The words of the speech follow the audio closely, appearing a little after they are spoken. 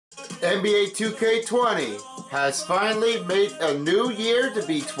NBA 2k20 has finally made a new year to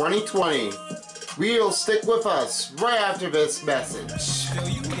be 2020. We'll stick with us right after this message.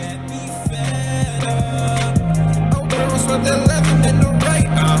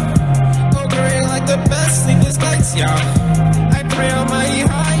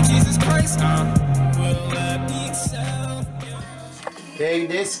 Hey,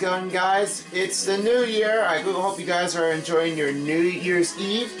 this gun guys, it's the new year. I hope you guys are enjoying your New Year's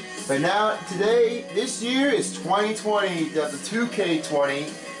Eve. But now, today, this year is 2020, the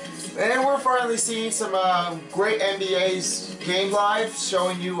 2K20. And we're finally seeing some great NBA's game live,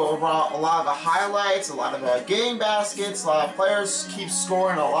 showing you a lot of the highlights, a lot of game baskets, a lot of players keep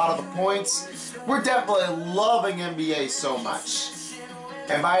scoring a lot of the points. We're definitely loving NBA so much.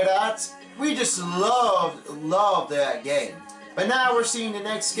 And by that, we just love that game. But now we're seeing the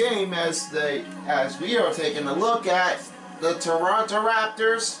next game as we are taking a look at the Toronto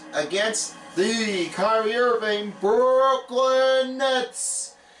Raptors against the Kyrie Irving Brooklyn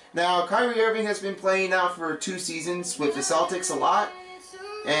Nets. Now, Kyrie Irving has been playing now for 2 seasons with the Celtics a lot,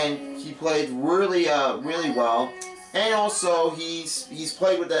 and he played really well. And also, he's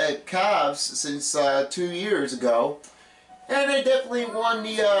played with the Cavs since 2 years ago, and they definitely won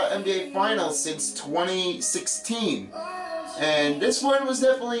the NBA Finals since 2016. And this one was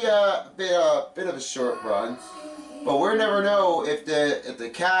definitely a bit of a short run, but we'll never know if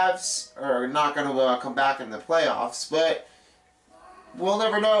the Cavs are not going to come back in the playoffs. But we'll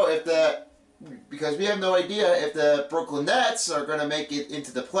never know because we have no idea if the Brooklyn Nets are going to make it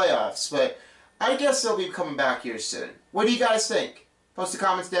into the playoffs. But I guess they'll be coming back here soon. What do you guys think? Post the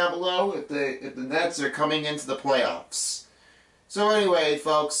comments down below if the Nets are coming into the playoffs. So anyway,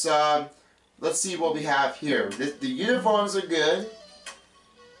 folks. Let's see what we have here. The uniforms are good.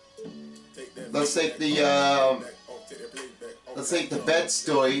 Let's take the bed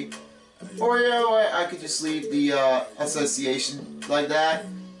story. Or you know what? I could just leave the association like that.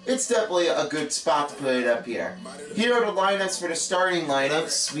 It's definitely a good spot to put it up here. Here are the lineups for the starting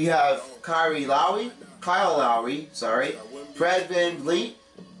lineups. We have Kyle Lowry, Fred VanVleet,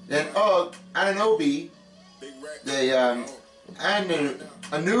 then Anunoby,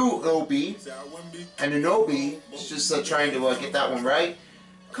 Anunoby, just trying to get that one right.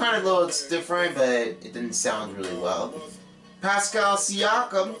 Kind of looks different, but it didn't sound really well. Pascal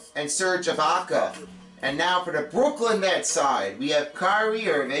Siakam and Serge Ibaka. And now for the Brooklyn Nets side, we have Kyrie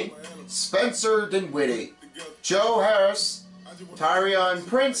Irving, Spencer Dinwiddie, Joe Harris, Taurean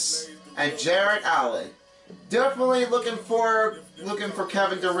Prince, and Jarrett Allen. Definitely looking for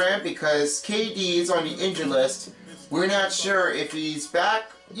Kevin Durant because KD is on the injured list. We're not sure if he's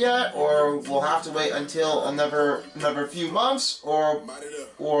back yet, or we'll have to wait until another few months or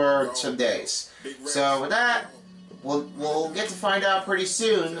some days. So with that, we'll get to find out pretty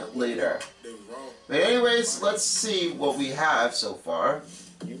soon later. But anyways, let's see what we have so far.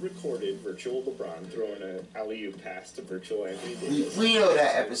 You recorded Virtual LeBron throwing an alley-oop pass to Virtual Anthony Davis. We know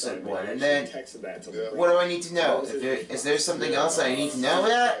that episode 1, and then what do I need to know? Is there something else I need to know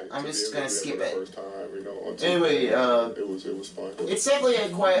yet? I'm just gonna skip it. Anyway, it's definitely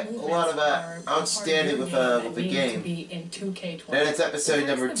quite a lot of outstanding with the game. And it's episode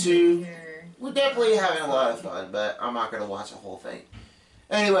number 2. We're definitely having a lot of fun, but I'm not gonna watch the whole thing.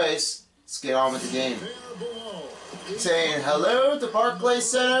 Anyways, let's get on with the game. Saying hello to Barclays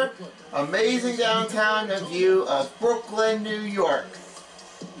Center, amazing downtown view of Brooklyn, New York.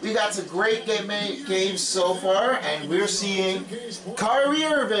 We got some great games so far, and we're seeing Kyrie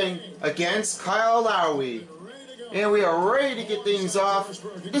Irving against Kyle Lowry. And we are ready to get things off.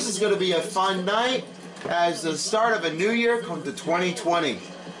 This is going to be a fun night as the start of a new year comes to 2020.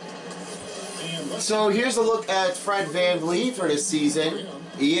 So here's a look at Fred VanVleet for this season.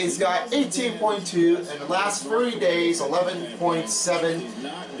 He has got 18.2 in the last 3 days, 11.7.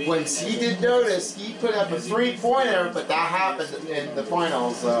 Once he did notice, he put up a 3-pointer, but that happened in the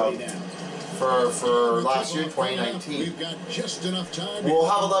finals for last year, 2019. We'll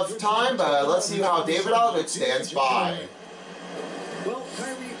have enough time, but let's see how David Aldridge stands by. Well,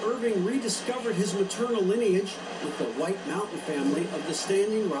 Kyrie Irving rediscovered his maternal lineage with the White Mountain family of the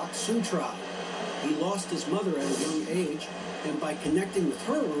Standing Rock Sioux tribe. He lost his mother at a young age, and by connecting with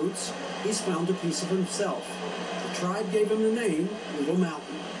her roots, he's found a piece of himself. The tribe gave him the name Little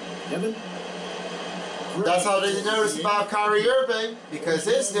Mountain. Kevin? That's how they noticed about Kyrie Irving, because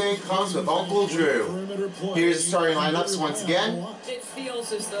his name comes with Uncle Drew. Here's the starting lineups once again. It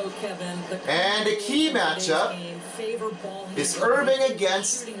feels as though, Kevin, and the key matchup is Irving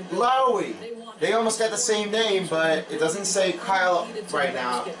against Lowry. They almost got the same name, but it doesn't say Kyle right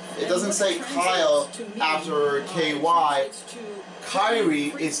now. It doesn't say Kyle after KY.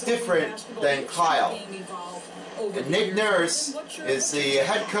 Kyrie is different than Kyle. And Nick Nurse is the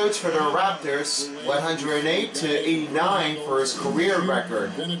head coach for the Raptors, 108 to 89 for his career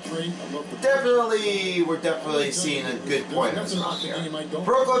record. We're definitely seeing a good pointers around here.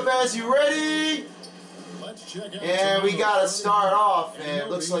 Brooklyn fans, you ready? And we gotta start off, and it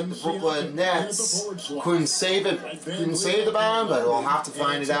looks like the Brooklyn Nets couldn't save the bomb, but we'll have to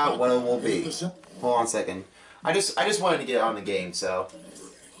find it out what it will be. Hold on a second. I just wanted to get on the game, so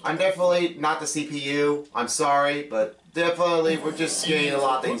I'm definitely not the CPU. I'm sorry, but definitely we're just getting a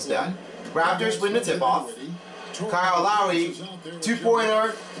lot of things done. Raptors win the tip-off. Kyle Lowry,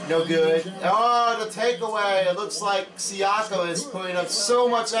 two-pointer, no good. Oh, the takeaway. It looks like Siakam is putting up so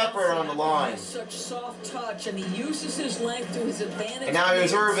much effort on the line. Such soft touch, and he uses his length to his advantage. And now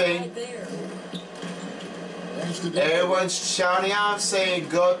here's Irving. Everyone's shouting out, saying,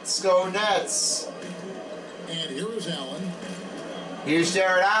 "Let's go Nets." And here is Allen. Here's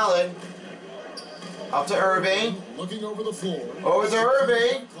Jared Allen. Up to Irving. Looking over the floor. Over to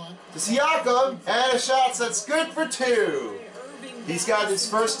Irving. To Siakam. And a shot that's good for two. He's got his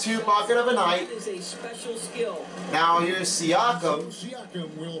first two bucket of the night. Now here's Siakam.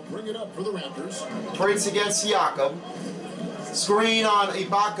 Siakam will bring it up for the Raptors. Prince against Siakam. Screen on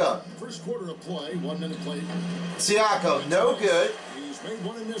Ibaka. First quarter of play, 1 minute played. Siakam, no good. He's made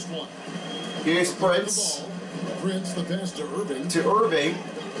one and missed one. Here's Prince. Prince, the pass to Irving.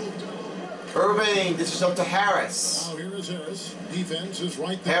 Irving, this is up to Harris. Now here is Harris. Defense is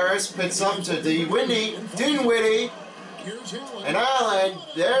right there. Harris picks up to Dinwiddie. And Allen,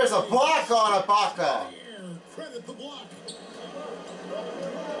 there's a block on Ibaka. Credit the block.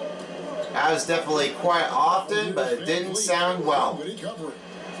 That was definitely quite often, but it didn't sound well.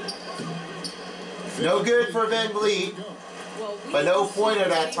 No good for Van Vliet, but no point at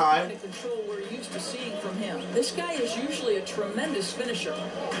that time. This guy is usually a tremendous finisher.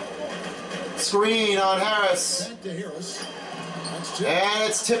 Screen on Harris. And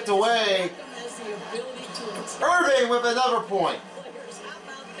it's tipped away. Irving with another point.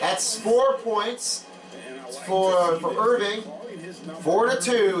 That's 4 points for Irving.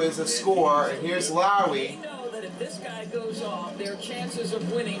 4-2 is the score. And here's Lowry. They know that if this guy goes off, their chances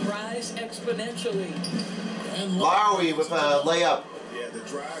of winning rise exponentially. Lowry with a layup. Yeah, the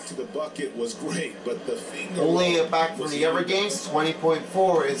drive to the bucket was great, but the finger... Only back from the other games,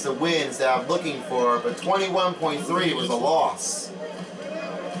 20.4 is the wins that I'm looking for, but 21.3 was a loss.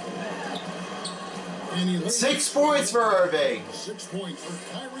 6 points for Irving. 6 points for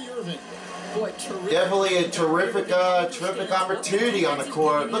Kyrie Irving. Boy, Definitely a terrific opportunity on the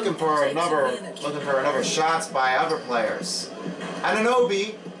court. Looking for another shots by other players.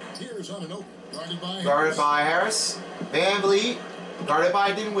 Anunoby, Here's Anunoby, guarded by Harris. Van Vliet, guarded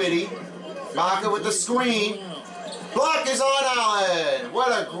by Dinwiddie. Baca with the screen. Block is on Allen.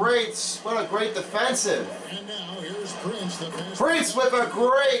 What a great defensive. And now here's Prince. Prince with a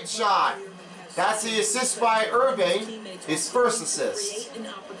great shot. That's the assist by Irving. His first assist.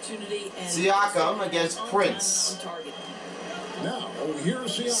 Siakam against Prince. Now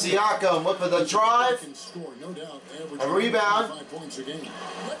here's Siakam with the drive. A rebound.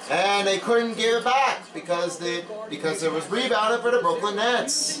 And they couldn't give it back because it was rebounded for the Brooklyn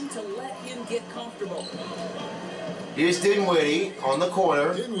Nets. Here's Dinwiddie on the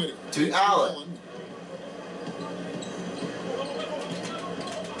corner to Allen.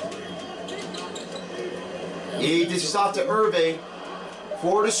 He dishes off to Irving.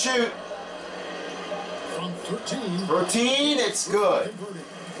 4 to shoot. From 13, it's good.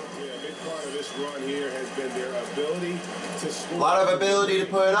 Yeah, a big part of this run here has been their ability to score. A lot of ability to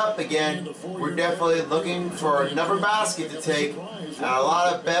put it up again. We're definitely looking for another basket to take and a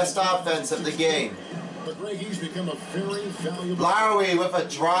lot of best offense of the game. Lowry with a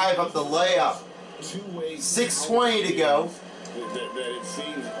drive up the layup. 6:20 to go.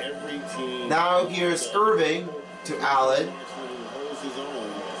 Now here's Irving to Allen.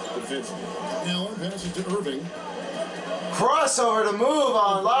 Allen passes to Irving. Crossover to move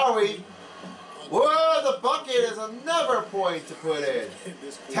on Lowry. Whoa, the bucket is another point to put in.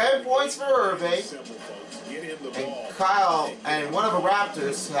 10 points for Irving. And Kyle and one of the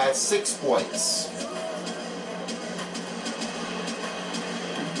Raptors has 6 points.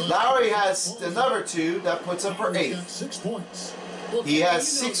 Lowry has another 2 that puts up for 8. 6 points. He has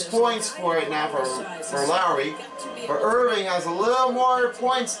 6 points for it now for Lowry. But Irving has a little more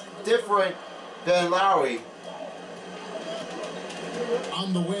points different than Lowry.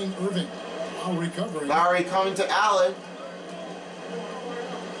 On the wing, Irving. Lowry coming to Allen.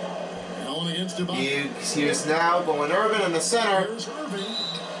 Allen against Ibaka. Here's now going Irving in the center.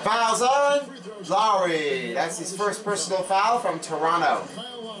 Fouls on. Lowry. That's his first personal foul from Toronto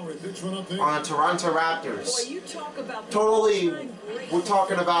Kyle Lowry picks one up there. on the Toronto Boy, Raptors. you talk about the Totally, all-time great we're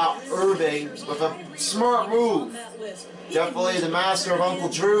talking about Irving with a smart move. Definitely the master of Uncle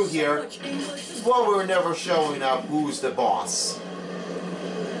Drew here. Well, we're never showing up who's the boss.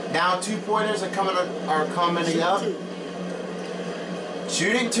 Now 2-pointers are coming up.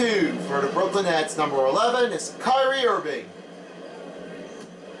 Shooting 2 for the Brooklyn Nets. Number 11 is Kyrie Irving.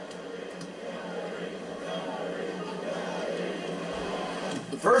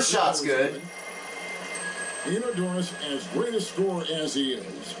 The first shot's good. Indoors, as great a scorer as he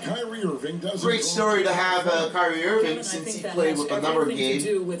is, Kyrie Irving doesn't. Great story to have Kyrie Irving since he played with a number of games.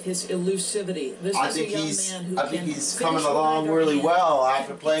 With his elusivity. I think he's coming along really well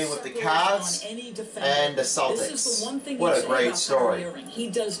after playing with the Cavs and the Celtics. What a great story.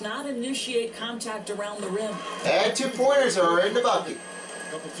 He does not initiate contact around the rim. And 2-pointers are in the bucket.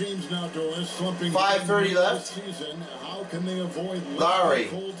 Couple teams now, Doris, slumping. 5:30 left. Season. How can they avoid Lowry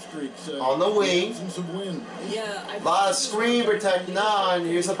cold streaks, on the wing. Yeah, A lot of screen protecting on.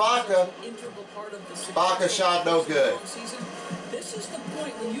 Here's Ibaka. Ibaka shot no good. This is the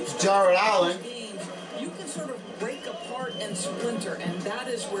point when you Jared Allen. games, you can sort of break apart and splinter, and that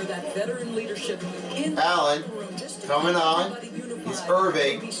is where that veteran leadership in Allen the room, just to coming keep on. everybody unified, He's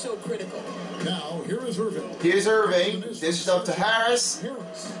Irving. would be so critical. Now, here is Irving. Here's Irving. Dished up to Harris.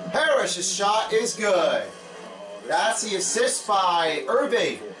 Harris' shot is good. That's the assist by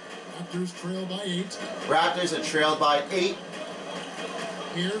Irving. Raptors trail by 8. Raptors are trailed by 8.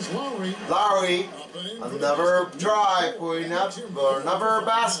 Here's Lowry. Lowry, another drive, putting up another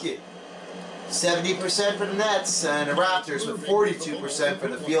basket. 70% for the Nets, and the Raptors with 42% for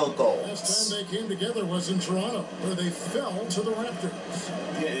the field goals. Last time they came together was in Toronto, where they fell to the Raptors.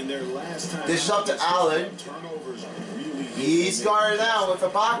 Yeah, in their last time. Dish up to Allen. Turnovers really. He's guarded out with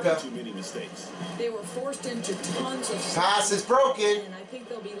Ibaka. Too many mistakes. They were forced into tons of Pass is broken and I think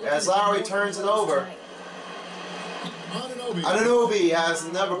they'll be as Lowry turns it over. Anunoby has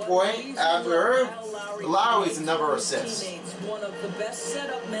another point after Lowry's another assist. One of the best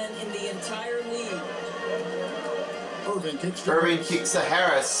setup men in the entire league. Irving kicks to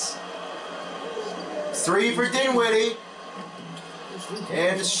Harris. 3 for Dinwiddie.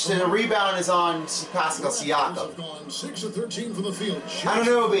 And the rebound is on Pascal Siakam. 6 of 13 from the field.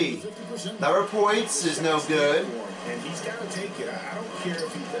 Anunoby. Another points is no good. And he's got to take it. I don't care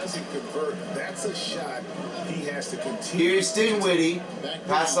if he doesn't convert. That's a shot he has to continue. Here's Dinwiddie.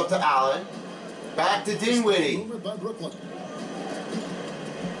 Pass up to Allen. Back to Dinwiddie.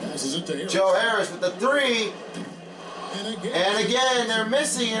 Joe Harris with the 3. And again, they're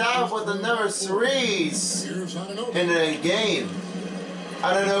missing it out with another threes in the game.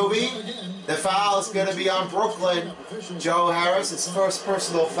 Anunoby. The foul is going to be on Brooklyn. Joe Harris, his first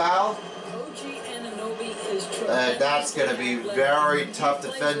personal foul. That's going to be very tough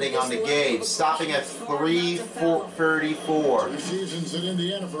defending on the game. Stopping at 3:34. Seasons in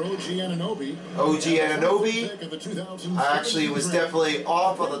Indiana for OG Anunoby. OG Anunoby actually was definitely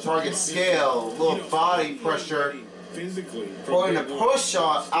off of the target scale. A little body pressure. Pulling a push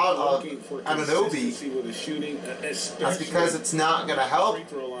shot out of Anunoby. That's because it's not going to help.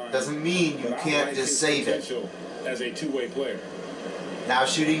 Doesn't mean you can't just save it. As a two-way player. Now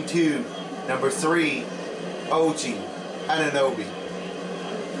shooting 2. Number 3. OG Anunoby.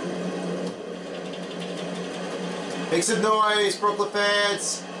 Make some noise, Brooklyn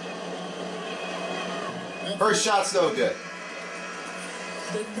fans. First shot's no good.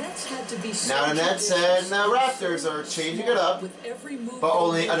 Now the Nets and the Raptors are changing it up, but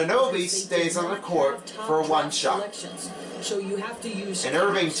only Anunoby stays on the court for 1 shot. So you have to use and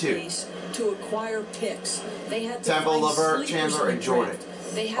Irving 2. To acquire picks. They had to Temple, Levert, Chandler, and Jordan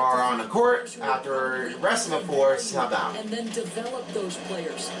are on the court after the rest of the four sub out. And then develop those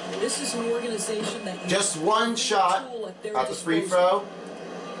players. This is an organization that just 1 shot at the free throw.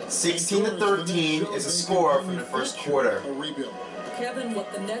 16-13 is a score from the first quarter. Kevin,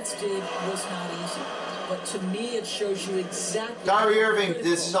 what the Nets did was not easy. But to me, it shows you exactly. Kyrie Irving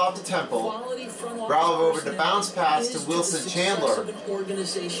dishes off to Temple. Rather over the bounce pass to Wilson Chandler.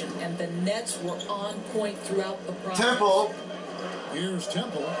 Organization, and the Nets were on point throughout the process. Temple. Here's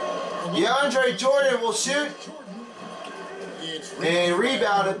Temple. DeAndre Jordan will shoot. And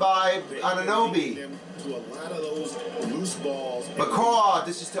rebounded by Anunoby. McCaw,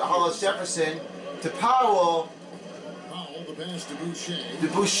 this is to Hollis Jefferson. To Powell. The pass to Boucher. To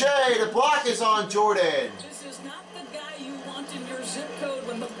Boucher, the block is on Jordan. This is not the guy you want in your zip code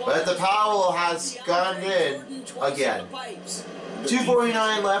when the ball. But the Powell has gone in again.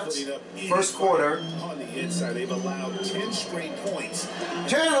 2:49 left, first quarter. the inside. They've allowed 10 straight points.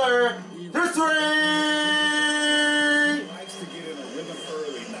 Chandler, the three! He likes to get in a rhythm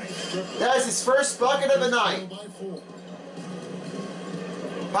early. Nice triple. That's his first bucket of the night.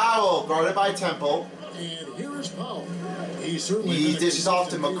 Powell, guarded by Temple. And here is Powell. He dishes off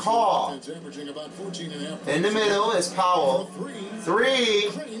to McCall. In the middle is Powell. Three.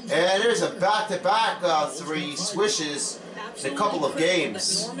 And there's a back-to-back three swishes in a couple of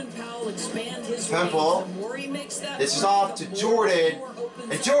games. Temple dishes off to Jordan.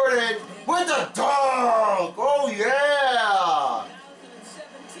 And Jordan with the dunk! Oh yeah!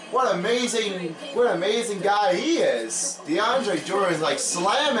 What amazing guy he is. DeAndre Jordan's like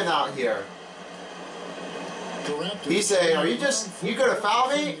slamming out here. He said, "Are you gonna foul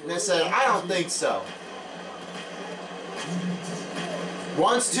me?" And they said, "I don't think so."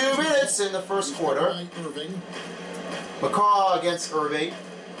 2 minutes in the first quarter. McCall against Irving.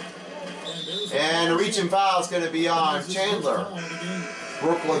 And the reaching foul is going to be on Chandler.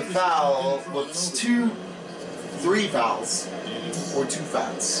 Brooklyn foul looks 3 fouls. Or 2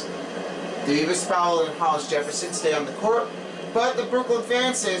 fouls. Davis, Powell, and Hollis Jefferson stay on the court. But the Brooklyn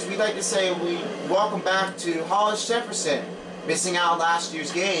fan says, we'd like to say we welcome back to Hollis Jefferson. Missing out last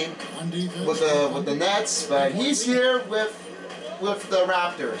year's game with the Nets. But he's here with the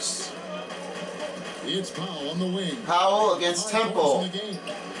Raptors. It's Powell on the wing. Powell against Temple.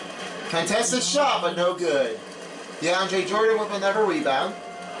 Contested shot, but no good. DeAndre Jordan with another rebound.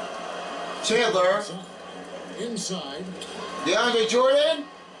 Chandler. Inside. DeAndre Jordan.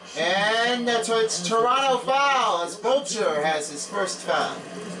 And it's Toronto foul as Butcher has his first foul.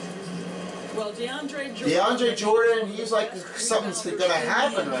 Well, DeAndre Jordan, he's like something's going to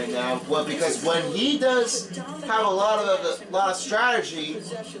happen right now. Well, because when he does have a lot of strategy,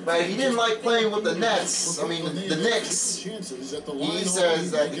 but he didn't like playing with the Nets. I mean, the Knicks. He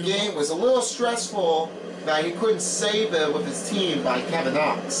says that the game was a little stressful, that he couldn't save it with his team by Kevin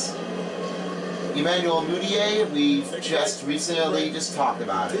Knox. Emmanuel Mudiay, we just recently talked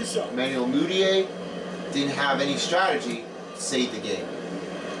about it. Emmanuel Mudiay didn't have any strategy to save the game.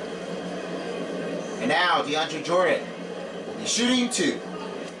 And now DeAndre Jordan will be shooting 2.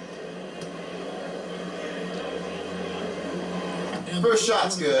 First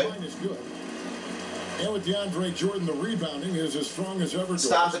shot's good. And with DeAndre Jordan, the rebounding is as strong as ever.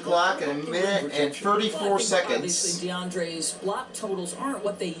 Stop the clock in a minute and 34 seconds. Obviously, DeAndre's block totals aren't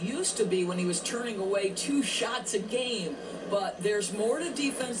what they used to be when he was turning away 2 shots a game. But there's more to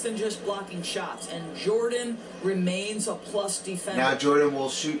defense than just blocking shots. And Jordan remains a plus defender. Now Jordan will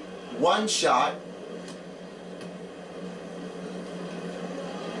shoot 1 shot.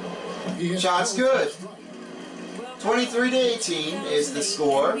 Shot's good. 23-18 is the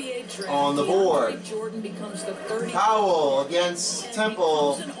score on the board. Powell against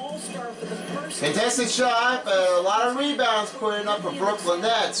Temple. Contested shot, but a lot of rebounds put up for Brooklyn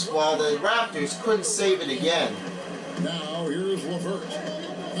Nets, while the Raptors couldn't save it again. Now here's LeVert.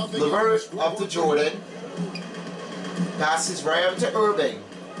 LeVert up to Jordan. Passes right up to Irving.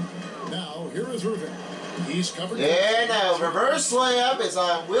 Now here is Irving. He's covered. And a reverse layup is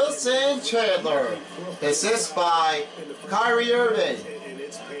on Wilson Chandler. Assist by Kyrie Irving.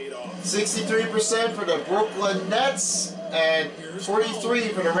 63% for the Brooklyn Nets and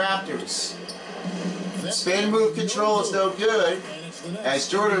 43% for the Raptors. Spin move control is no good as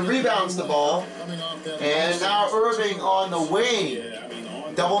Jordan rebounds the ball. And now Irving on the wing.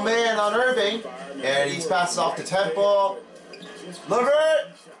 Double man on Irving. And he's passed off to Temple. LeVert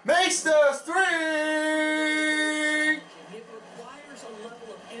makes the 3!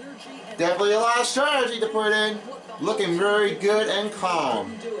 Definitely a lot of strategy to put in. Looking very good and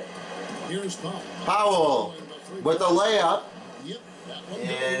calm. Here's Powell with a layup.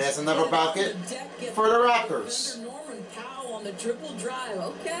 And that's another bucket for the Raptors.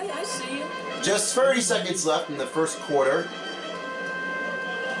 Just 30 seconds left in the first quarter.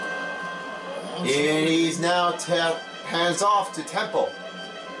 And he's now hands off to Temple.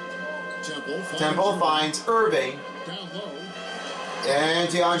 Temple finds Irving. And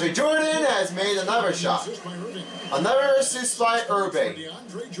DeAndre Jordan has made another shot. Another assist by Irving.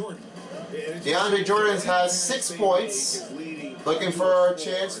 DeAndre Jordan has 6 points. Looking for a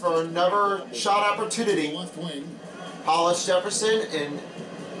chance for another shot opportunity. Hollis Jefferson in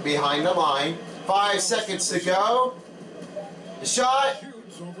behind the line. 5 seconds to go. The shot.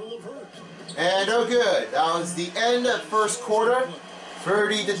 And no good. That was the end of first quarter.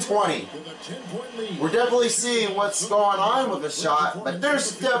 30-20. We're definitely seeing what's going on with the shot, but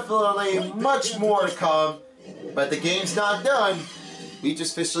there's definitely much more to come. But the game's not done. We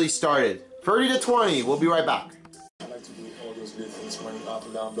just officially started. 30-20. We'll be right back. I like to do all those little things, running up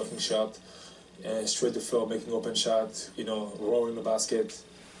and down, blocking shot. and straight to field, making open shots, you know, rolling the basket,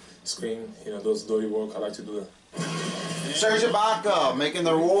 screen, you know, those dirty work. I like to do that. Serge Ibaka making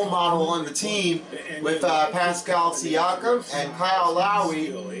the role model on the team with Pascal Siakam and Kyle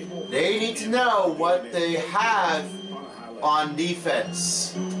Lowry. They need to know what they have on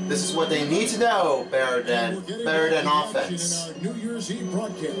defense. This is what they need to know better than offense.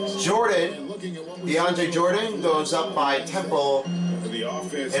 Jordan, DeAndre Jordan goes up by Temple.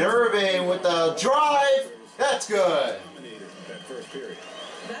 And Irving with the drive. That's good.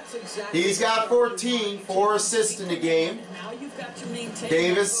 He's got 14, 4 assists in the game.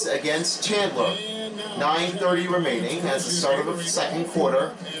 Davis against Chandler. 9:30 remaining as the start of the second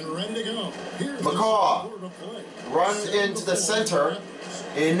quarter. McCaw runs into the center.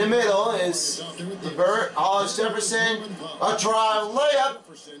 In the middle is Levert, Hollis Jefferson, a drive layup.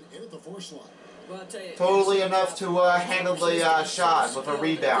 Totally enough to handle the shot with a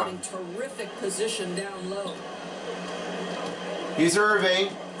rebound. Terrific position down low. Here's Irving.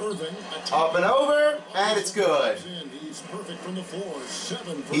 Up and over, and it's good.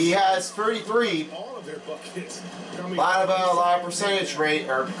 He has 33. A lot of percentage rate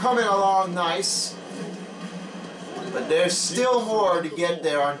are coming along nice. But there's still more to get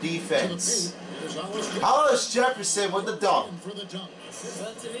there on defense. Hollis Jefferson with the dunk.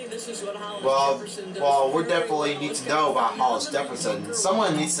 Well, to me, this is what Hollis Jefferson does. Well, we definitely need to know about Hollis Jefferson.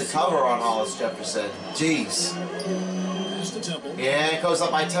 Someone needs to cover on Hollis Jefferson. Jeez. Yeah, it goes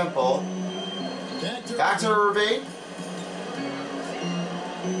up by Temple. Back to Irving.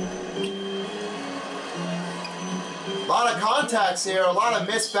 A lot of contacts here, a lot of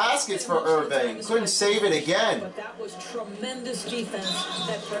missed baskets for Irving. Couldn't save it again. But that was tremendous defense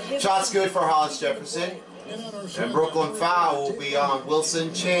that prohibited. Shot's good for Hollis Jefferson. And Brooklyn foul will be on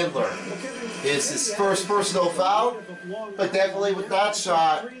Wilson Chandler. It's his first personal foul, but definitely with that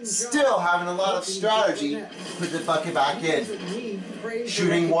shot, still having a lot of strategy to put the bucket back in.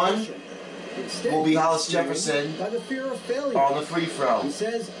 Shooting one will be Hollis Jefferson on the free throw. He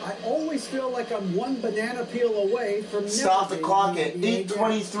says, I always feel like I'm one banana peel away from stop the clock at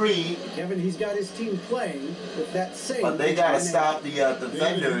 8:23. Kevin, he's got his team playing with that same. But they got to stop the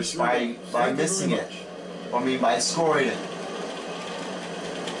defenders by missing it. I mean, by scoring it.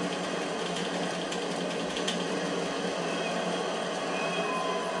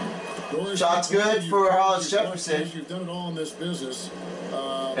 Shot's good for Hollis Jefferson. You've done it all in this business.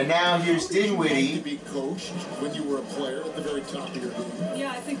 And now here's Dinwiddie. To be coached when you were a player at the very top of your game.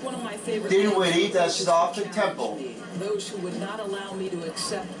 Yeah, I think one of my favorite. Dinwiddie does it off to Temple. Those who would not allow me to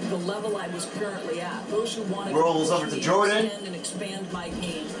accept the level I was currently at. Those who wanted rolls over to Jordan. Extend and expand my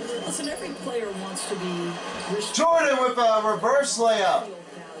game. Listen, every player wants to be. Jordan with a reverse layup.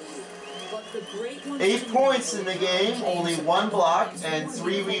 8 points in the game, only 1 block and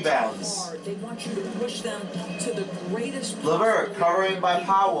 3 rebounds. They want you to push them to the greatest. Levert covering by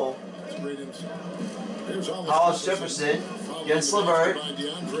Powell. Hollis Jefferson against Levert.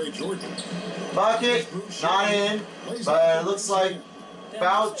 Bucket, not in, but it looks like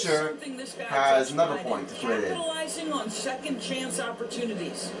Boucher has another point to put in. Capitalizing on second chance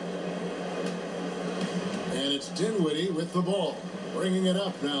opportunities. And it's Dinwiddie with the ball. Bringing it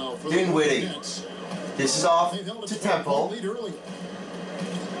up now for Dinwiddie. This is off to Temple.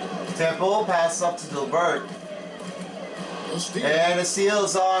 Temple passes up to Levert. And the steal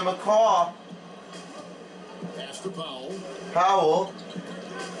is on McCaw. Pass to Powell. Powell.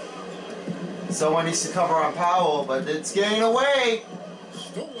 Someone needs to cover on Powell, but it's getting away.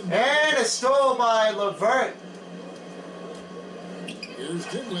 And it's stolen by Levert.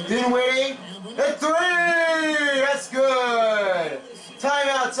 Dinwiddie. The 3! That's good!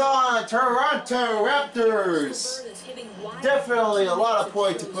 Timeout's on Toronto Raptors. Definitely a lot of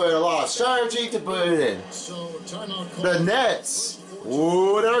points to put in, a lot of strategy to put it in. The Nets.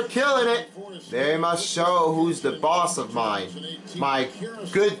 Ooh, they're killing it. They must show who's the boss of my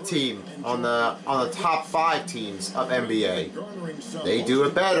good team on the top 5 teams of NBA. They do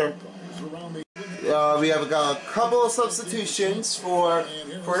it better. We have got a couple of substitutions for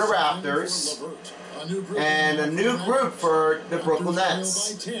the Raptors and a new group for the Brooklyn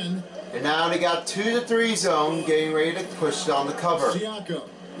Nets. And now they got 2-3 zone getting ready to push on the cover.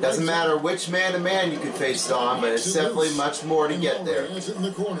 Doesn't matter which man-to-man you can face it on, but it's definitely much more to get there.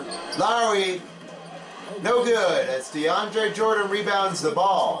 Lowry, no good as DeAndre Jordan rebounds the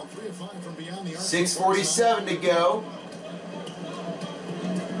ball. 6:47 to go.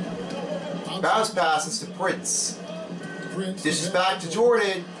 Bounce passes to Prince. Dishes back to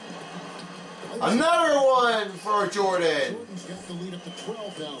Jordan. Another one for Jordan.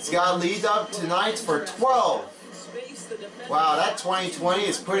 He's got lead up tonight for 12. space the defender. Wow, that 2020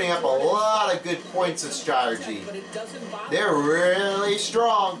 is putting up a lot of good points of strategy. They're really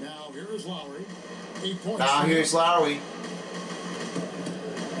strong. Now here's Lowry. 8 points. Now here's Lowry.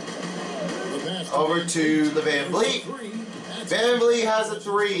 Over to the Van Vliet. Van Vliet has a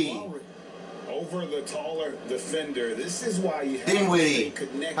 3. Over the taller defender. This is why you have Dinwiddie to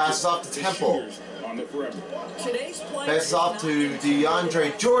connect passes off to Temple. on the perimeter. Passes off to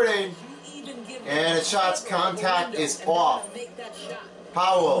DeAndre Jordan. And the shot's contact is off.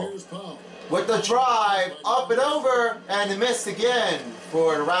 Powell with the drive, up and over, and a miss again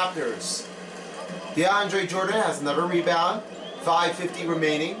for the Raptors. DeAndre Jordan has another rebound. 5:50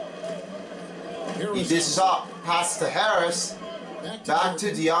 remaining. He dishes up, passes to Harris. Back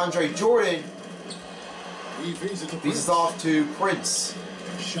to DeAndre Jordan. He's off to Prince.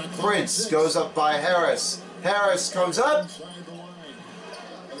 Prince goes up by Harris. Harris comes up.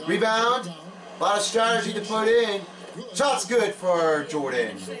 Rebound. A lot of strategy to put in. Shot's good for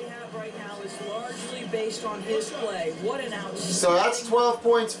Jordan. So that's 12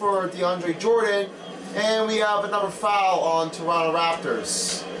 points for DeAndre Jordan. And we have another foul on Toronto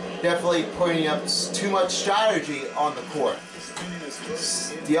Raptors. Definitely putting up too much strategy on the court.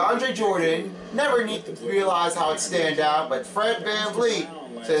 DeAndre Jordan never need to realize how it stand out, but Fred Van Vliet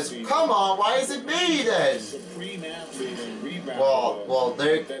says, "Come on, why is it me then?" Well,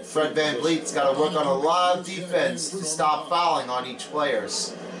 Fred Van Vliet's got to work on a lot of defense to stop fouling on each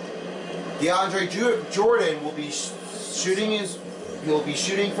players. DeAndre Jordan will be he'll be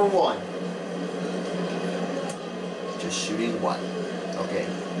shooting for 1. Just shooting 1. Okay.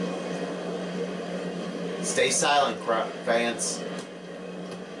 Stay silent, fans.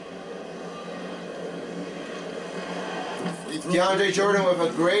 DeAndre Jordan with a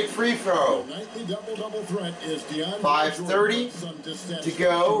great free throw. 5:30 to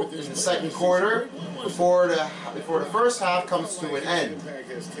go in the second quarter before the first half comes to an end.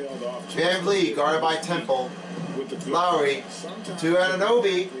 Van Vliet guarded by Temple. Lowry to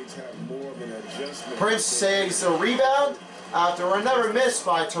Anunoby. Prince saves a rebound after another miss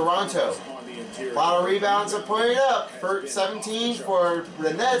by Toronto. A lot of rebounds are putting up. 17 for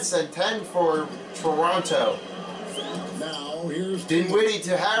the Nets and 10 for Toronto. Dinwiddie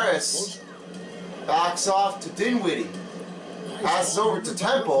to Harris. Backs off to Dinwiddie. Passes over to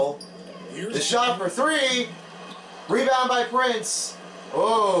Temple. The shot for 3. Rebound by Prince.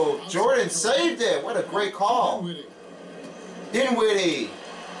 Oh, Jordan saved it. What a great call. Dinwiddie.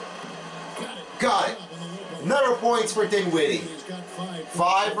 Got it. Another points for Dinwiddie.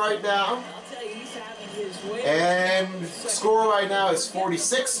 5 right now. And score right now is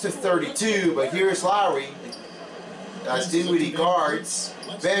 46-32. But here's Lowry. As Dinwiddie guards.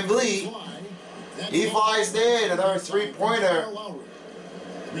 Van Vliet. He flies in. Another 3-pointer.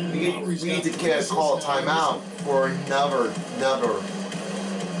 We need to call a timeout for another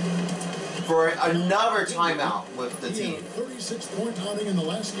timeout with the team. 36-point outing in the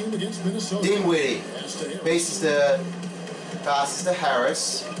last game against Minnesota. Dinwiddie passes to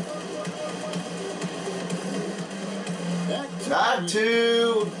Harris. Back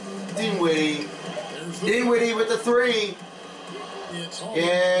to Dinwiddie. Dinwiddie with the 3.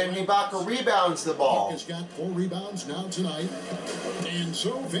 And Ibaka rebounds the ball. He's got 4 rebounds now tonight. And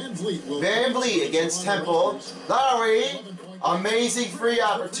so Van Vliet against Temple. Lowry. Amazing free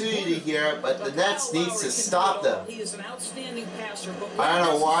opportunity here, but the Nets needs to stop them. I don't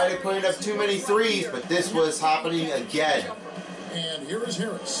know why they're putting up too many threes, but this was happening again. And here is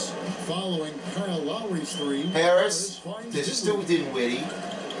Harris following Kyle Lowry's 3. Harris, this is still Dinwiddie.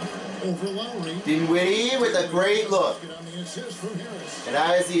 Over Lowry. Dinwiddie with a great look. And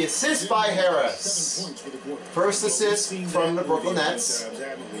that is the assist by Harris. First assist from the Brooklyn Nets.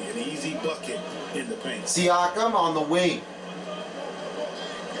 Siakam on the wing.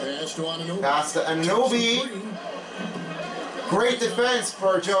 Pass to Anunoby. Great defense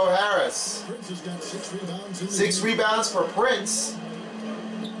for Joe Harris. 6 rebounds for Prince.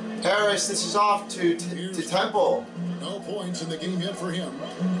 Harris, this is off to Temple. No points in the game yet for him.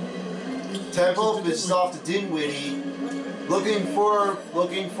 Temple, this is off to Dinwiddie. Looking for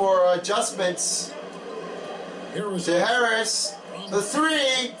adjustments. To Harris. The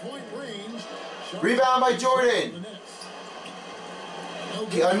 3. Rebound by Jordan.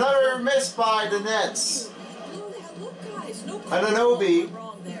 Another miss by the Nets. Anunoby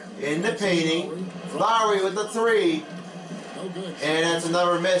in the painting. Lowry with the 3. And that's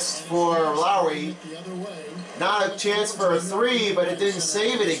another miss for Lowry. Not a chance for a 3, but it didn't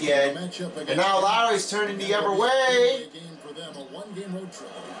save it again. And now Lowry's turning the other way. game road trip.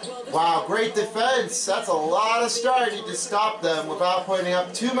 Wow, great defense. That's a lot of start. You just stop them without putting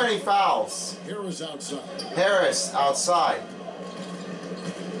up too many fouls. Harris outside. Harris outside.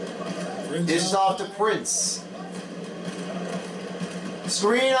 Prince Dish off to Prince.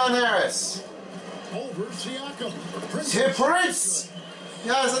 Screen on Harris. over Siakam. To Prince! He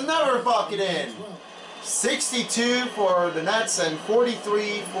has another bucket in. 62 for the Nets and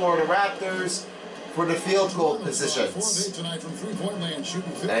 43 for the Raptors for the field goal positions.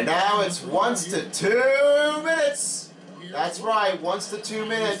 And now it's 1 to 2 minutes. That's right, 1 to 2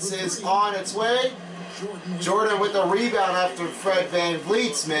 minutes is on its way. Jordan with the rebound after Fred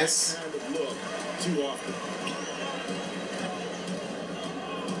VanVleet's miss.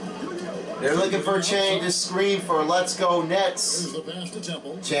 They're looking for a change. This screen for Let's Go Nets.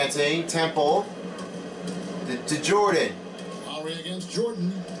 Chanting Temple to Jordan. Lowry against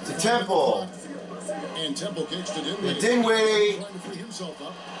Jordan. To Temple. And Temple kicks to To Dinwiddie.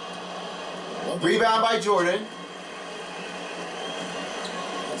 Rebound by Jordan.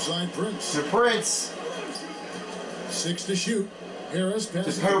 Outside Prince. To Prince. 6 to shoot. Harris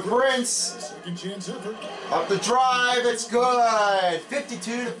passes To Prince. Second chance effort. Up the drive. It's good.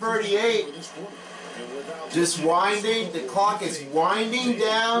 52 to 38. Just winding. The clock is winding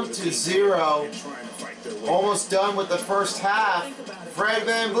down to 0. Almost done with the first half. Fred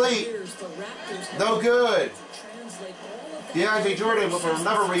VanVleet. No good. DeAndre Jordan with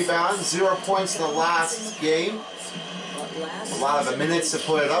another rebound. 0 points in the last game. A lot of minutes to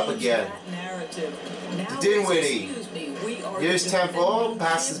put it up again. To Dinwiddie. Here's Temple.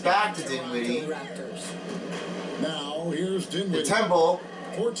 Passes back to Dinwiddie. Now here's To Dinwiddie. Temple.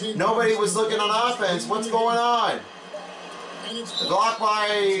 Nobody was looking on offense. What's going on? Blocked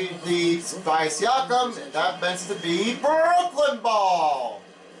by Siakam. That meant to be Brooklyn ball.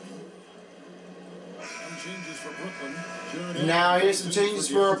 Changes for Brooklyn. Now here's some changes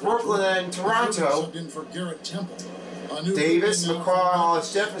for Brooklyn and Toronto. Subbed in for Garrett Temple. Davis, McCraw,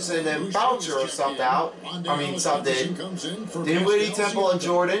 Hollis Jefferson, and Boucher are subbed out. Subbed in. Dinwiddie, Temple, and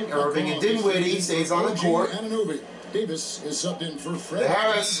Jordan. Irving and Dinwiddie stays on the court. Davis is subbed in for Fred.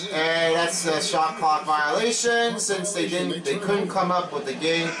 Harris, and that's a shot clock violation since they couldn't come up with the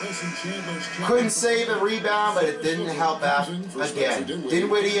game. Couldn't save a rebound, but it didn't help out again.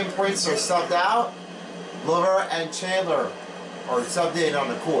 Dinwiddie and Prince are subbed out. Glover and Chandler are subbed in on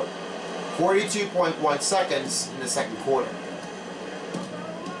the court. 42.1 seconds in the second quarter.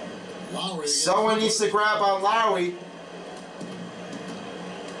 Someone needs to grab on Lowry.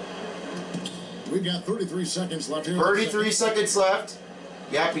 We've got 33 seconds left here. 33 seconds left.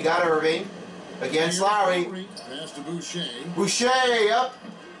 Yep, we got Irving against Lowry. Pass to Boucher. Boucher up.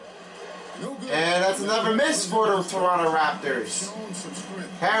 No good. And that's another miss for the Toronto Raptors.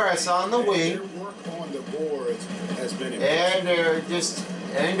 Harris on the wing.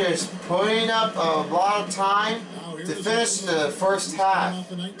 And they're putting up a lot of time to finish the first half.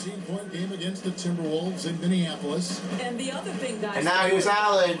 The 19-point game against the Timberwolves in Minneapolis. And the other thing, guys, and now here's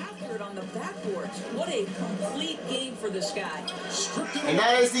Allen. On the backboards. What a complete game for this guy. And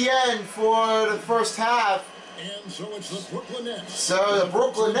that is the end for the first half. And so it's the Brooklyn Nets. So the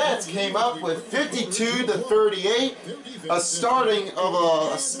Brooklyn Nets came up with 52 to 38, a starting of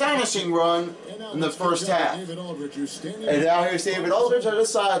an astonishing run in the first half. And now here's David Aldridge on the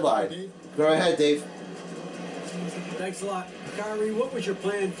sideline. Go ahead, Dave. Thanks a lot. Kyrie, what was your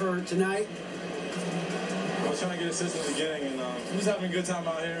plan for tonight? I was trying to get assists in the beginning, and I'm just having a good time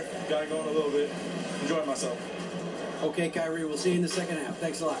out here. Got it going a little bit. Enjoying myself. Okay, Kyrie, we'll see you in the second half.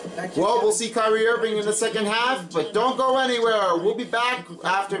 Thanks a lot. Back to you, Well, Kevin. we'll see Kyrie Irving in the second half, but don't go anywhere. We'll be back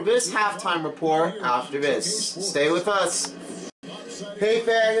after this halftime report after this. Stay with us. Hey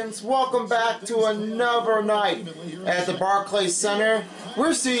fans, welcome back to another night at the Barclays Center.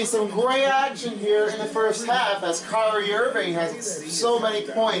 We're seeing some great action here in the first half as Kyrie Irving has so many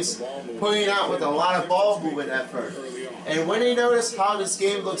points, putting out with a lot of ball movement effort. And when they notice how this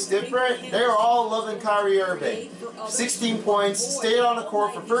game looks different, they're all loving Kyrie Irving. 16 points, stayed on the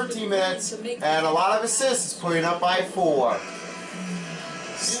court for 13 minutes, and a lot of assists, putting up by 4.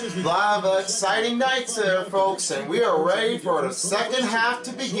 A lot of exciting nights there, folks, and we are ready for the second half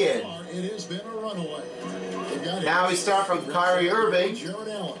to begin. It has been a runaway. Now we start from Kyrie Irving.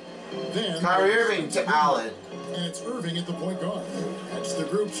 Kyrie Irving to Allen. And it's Irving at the point guard. That's the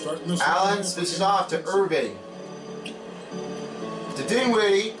group starting the Allen switches off to Irving. To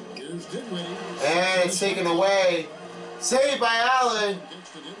Dinwiddie. Here's Dinwiddie. And it's taken away. Saved by Allen.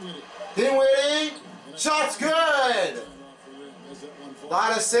 Dinwiddie. Shot's good. A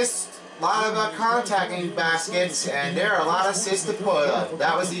lot of assists, a lot of contacting baskets, and there are a lot of assists to put up.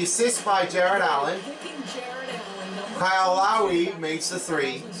 That was the assist by Jared Allen. Kyle Lowry makes the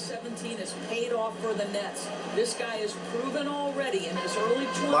three. 2017 has paid off for the Nets. This guy has proven already in his early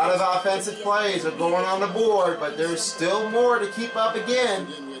 20s. A lot of offensive plays are going on the board, but there's still more to keep up again.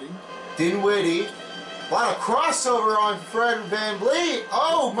 Dinwiddie. A lot of crossover on Fred VanVleet.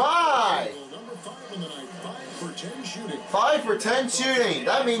 Oh my! 5 for 10 shooting.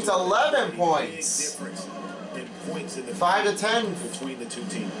 That means 11 points. 5 to 10 between the two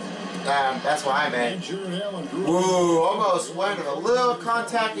teams. That's what I meant. Ooh, almost went with a little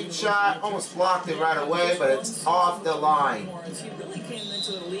contacting shot. Almost blocked it right away, but it's off the line.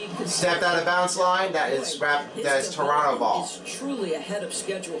 Stepped out of bounds line. That is Toronto ball. Is truly ahead of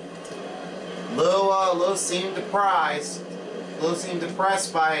schedule. Little seemed surprised. Little seemed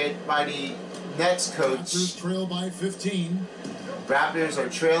depressed by the Nets coach. Raptors trail by 15. Raptors are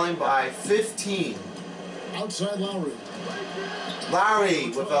trailing by 15. Outside Lowry. Lowry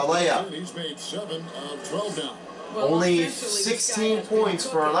with a layup. He's made 7 of 12 now. Well, Only 16 points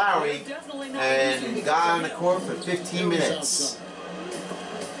for Lowry, and got on the court for 15 minutes.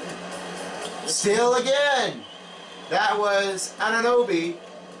 Still again. That was Anunoby.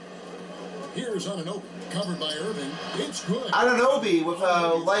 Here's Anunoby, covered by Irving. It's good. Anunoby with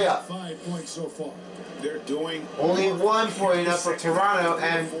a layup. 5 points so far. They're doing Only 1 point up for Toronto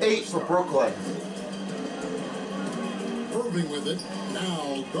and 8 for Brooklyn. Irving with it.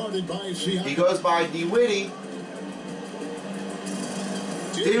 Now guarded by Siakam. He goes by Dinwiddie.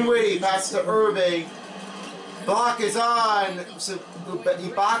 Dinwiddie passes to Irving. Block is on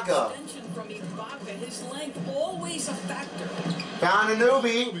Ibaka. His length always a factor. Found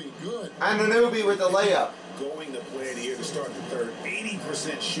Anunoby. Anunoby with the layup. going to plan here to start the third.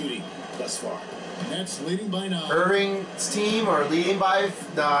 80% shooting thus far. Nets leading by 9. Irving's team are leading by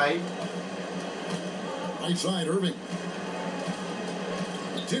 9. Right side, Irving.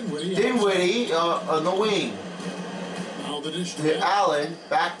 Dinwiddie on the wing. Now the dish To Allen.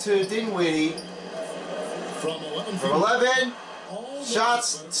 Back to Dinwiddie. From 11. From 11.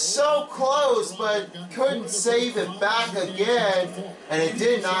 Shots so close, but couldn't save it back again, and it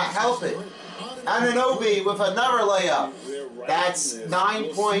did not help it. Anunoby with another layup. That's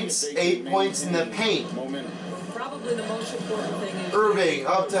 9 points, 8 points in the paint. Probably the most important thing is Irving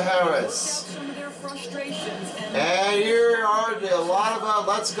up to Harris. some of their frustrations And here are a lot of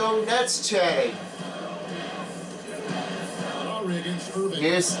Let's Go Nets chatting.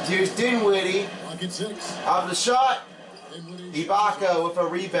 Here's Dinwiddie. Off the shot. Ibaka with a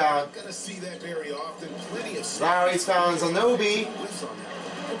rebound. Gonna see that very often. Plenty of Lowry's found Anunoby.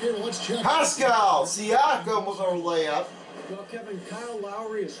 Okay, well, let's check. Pascal Siakam with a layup. Well, Kevin, Kyle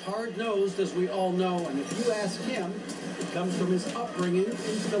Lowry is hard-nosed, as we all know, and if you ask him, it comes from his upbringing in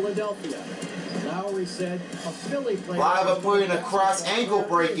Philadelphia. Lowry said, a Philly player... Live putting a cross ankle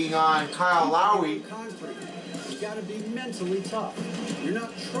breaking on Kyle Lowry. You got to be mentally tough. You're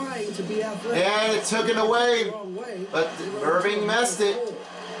not trying to be athletic. And it took it away, but Irving messed it.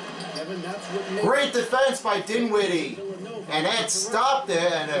 Great defense by Dinwiddie. And that stopped it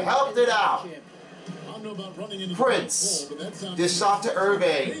and it helped it out. Prince. Dish off to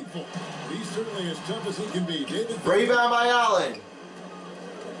Irving. Rebound by Allen.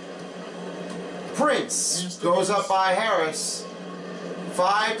 Prince goes up by Harris.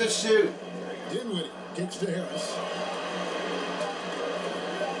 5 to shoot. Dinwiddie kicks to Harris.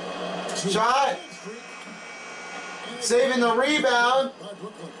 Shot. Saving the rebound.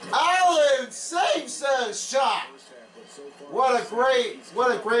 Allen saves the shot. What a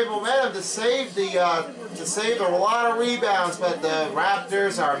great momentum to save a lot of rebounds, but the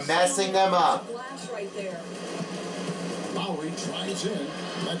Raptors are messing them up. Lowry tries in.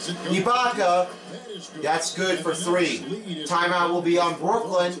 Lets it go. Ibaka, that's good for 3. Timeout will be on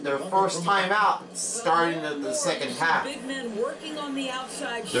Brooklyn. Their first timeout starting in the second half. big men working on the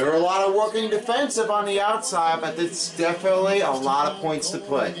outside. There are a lot of working defensive on the outside, but it's definitely a lot of points to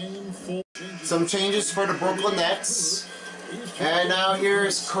play. Some changes for the Brooklyn Nets. And now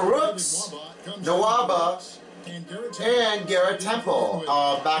here's Karooks, Nwaba, and Garrett Temple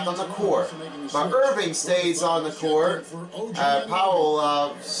back on the court. But Irving stays on the court.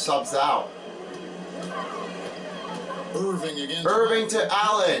 Powell subs out. Irving to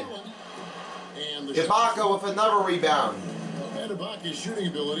Allen. Ibaka with another rebound. And Ibaka's shooting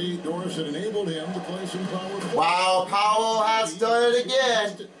ability, Doris, had enabled him to play some power. Wow, Powell has done it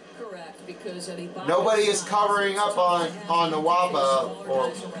again. Nobody is covering up on Nwaba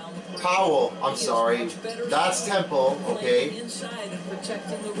or Powell. I'm sorry. That's Temple. Okay.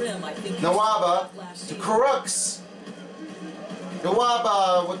 Nwaba to Karooks.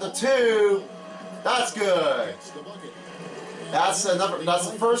 Nwaba with the 2. That's good. That's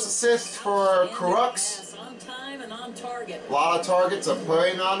the first assist for Karooks. and on target. A lot of targets are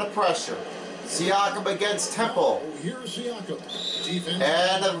putting on the pressure. Siakam against Temple. Here's Siakam. Defense.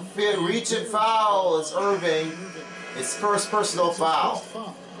 And the reach and foul is Irving. His first personal foul.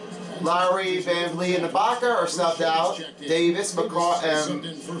 Lowry, Van Vliet, and Ibaka are subbed out. Davis, McCaw, and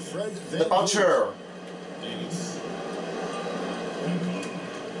the Butcher.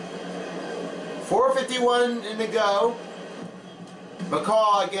 4:51 in the go.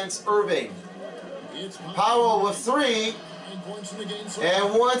 McCaw against Irving. Powell with 3.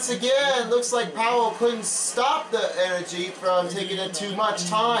 And once again, looks like Powell couldn't stop the energy from taking it too much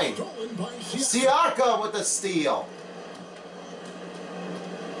time. Siakam with the steal.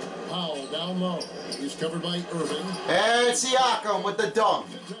 Powell down low. He's covered by Irving. And Siakam with the dunk.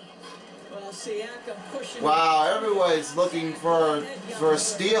 Well, Siakam pushing. Wow, everyone's looking for a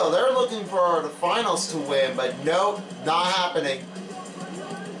steal. They're looking for the finals to win, but nope, not happening.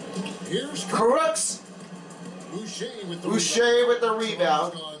 Here's Crooks. Boucher with the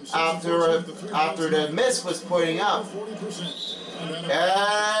rebound after the miss was putting up.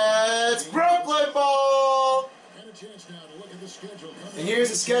 And it's Brooklyn ball. And here's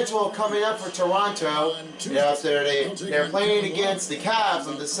the schedule coming up for Toronto. After they're playing against the Cavs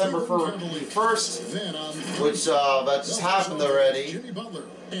on December 1st, which that just happened already.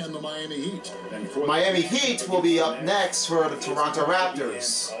 And the Miami Heat. Miami Heat will be up next for the Toronto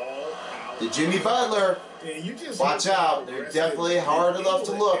Raptors. The Jimmy Butler. Watch out, they're definitely hard enough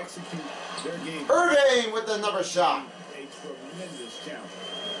to look. Irving with another shot.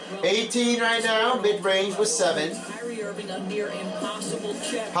 18 right now, mid-range with 7. Kyrie Irving a near impossible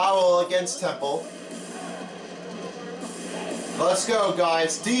check. Powell against Temple. Let's go,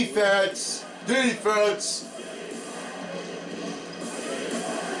 guys. Defense. Defense.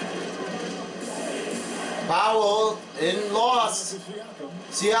 Powell in lost.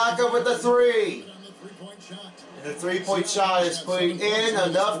 Siakam with the 3. And the 3-point shot is putting in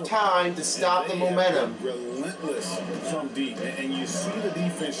enough time to stop the momentum. Relentless from deep, and you see the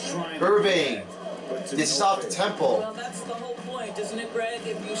defense trying. Irving. This is off the Temple. Well, that's the whole point, isn't it, Greg?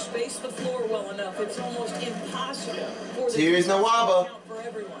 If you space the floor well enough, it's almost impossible for the Here's Nwaba. for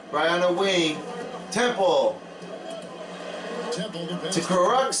everyone. Right on the wing. Temple. To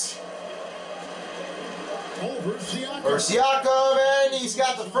Crooks. Or Siakam, and he's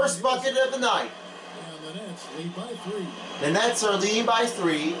got the first bucket of the night. The Nets are leading by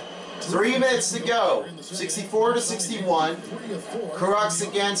 3. 3 minutes to go. 64-61. Crooks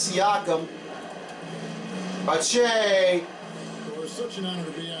against Siakam. Bache. Such an honor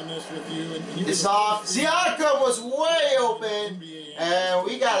to be on this with you. It's off. Siakam was way open. And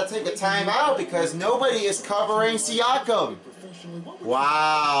we got to take a timeout because nobody is covering Siakam.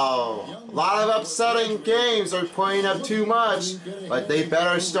 Wow. A lot of upsetting games are putting up too much. But they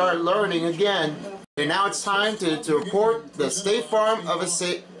better start learning again. And now it's time to report the State Farm of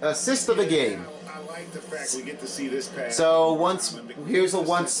assist of the game. I like the fact we get to see this pass. So here's a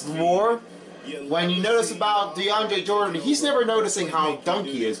once more. When you notice about DeAndre Jordan, he's never noticing how dunk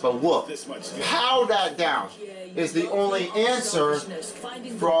he is, but whoop, pound that down is the only answer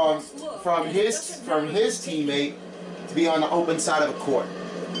from his teammate to be on the open side of the court.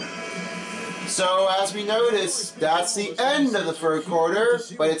 So as we notice, that's the end of the third quarter,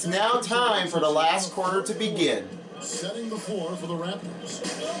 but it's now time for the last quarter to begin. Setting the floor for the Raptors.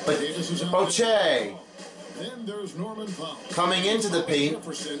 But Boucher Then there's Norman Powell. coming into the paint.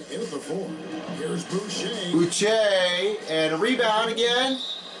 Jefferson in at the 4. Here's Boucher. Boucher and a rebound again.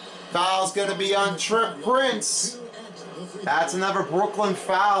 Foul's going to be on Prince. That's another Brooklyn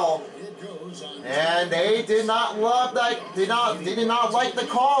foul. And they did not love that. They did not like the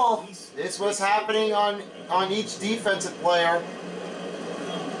call. This was happening on each defensive player.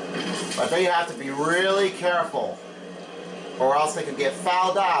 But they have to be really careful, or else they could get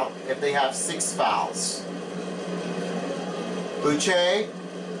fouled out if they have 6 fouls. Boucher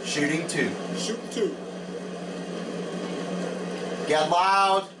shooting 2. Shoot 2. Get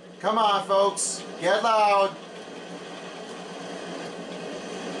loud. Come on, folks. Get loud.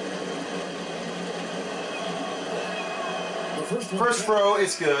 First throw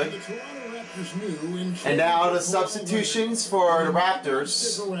is good. And now the substitutions for the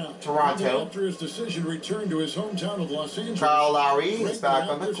Raptors. Toronto. After his decision returned to his hometown of Los Angeles. Kyle Lowry is back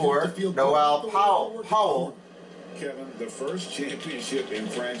on the court. Noel Powell. Kevin, the first championship in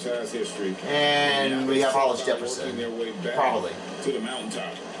franchise history. And we have Hollis Jefferson. Probably. To the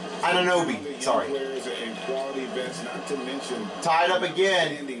mountaintop. Ananobi, sorry. And quality vets, not to mention Tied up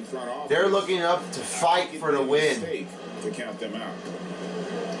again. They're looking up to fight for the win. To count them out.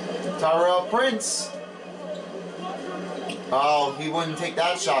 Tyrell Prince. Oh, he wouldn't take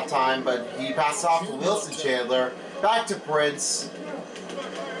that shot time, but he passed off to Wilson Chandler. Back to Prince.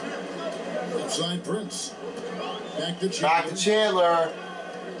 Outside Prince. Back to Chandler.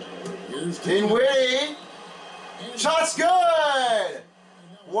 Dinwiddie. Shot's good!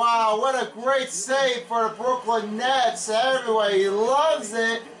 Wow, what a great save for the Brooklyn Nets. Everybody loves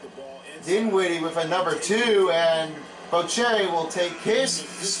it. Dinwiddie with a number 2, and Bocce will take his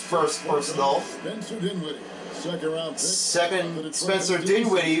first personal. Spencer Dinwiddie. Spencer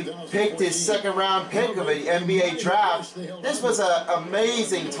Dinwiddie picked his second round pick of the NBA draft. This was an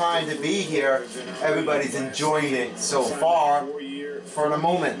amazing time to be here. Everybody's enjoying it so far for the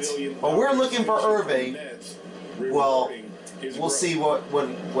moment. But we're looking for Irving. Well, we'll see what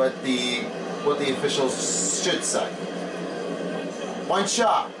the officials should say. One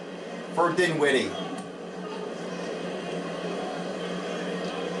shot for Dinwiddie.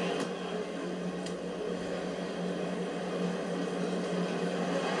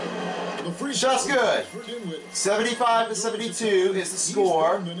 Shot's good. 75-72 is the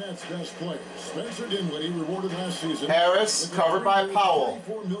score. Harris covered by Powell.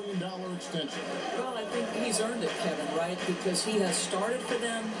 Well, I think he's earned it, Kevin, right? Because he has started for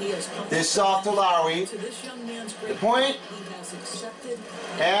them. He has come Dish off to Lowry. to this young man's great The point. He has accepted.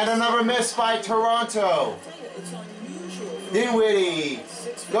 And another miss by Toronto. It's unusual. Dinwiddie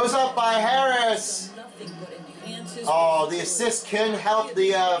goes up by Harris. Oh, the assist can help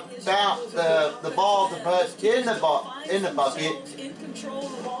the ball to put in the bucket. In control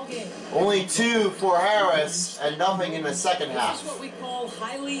of the ball game. Only 2 for Harris and nothing in the second This half. is what we call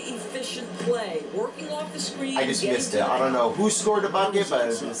highly efficient play. Working off the screen. I just missed it. I don't know who scored the bucket, but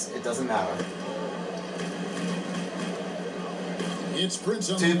it doesn't matter. It's Prince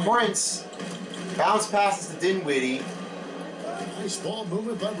To Prince. Bounce passes to Dinwiddie. Nice ball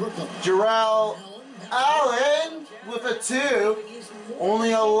movement by Brooklyn. Jarrell Allen with a 2.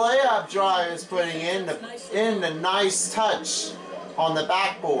 Only a layup drive is putting in the nice touch on the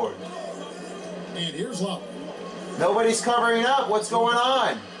backboard. And here's Lowry. Nobody's covering up. What's going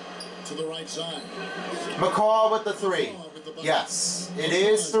on? To the right side. McCall with the 3. Yes, it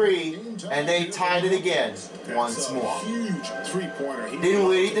is 3, and they tied it again once more. Huge three-pointer.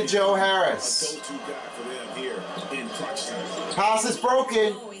 Dinwiddie to Joe Harris. Go-to guy for them here in crunch time. Pass is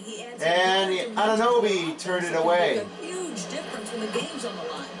broken, and Anunoby turned it away. A huge difference when the game's on the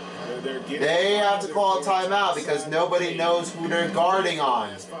line. They have to call a timeout because nobody knows who they're guarding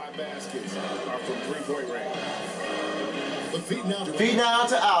on. 5 baskets are from three-point range. Feed now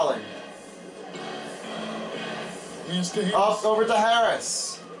to Allen. Up over to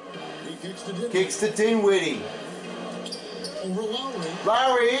Harris. Kicks to Dinwiddie. Over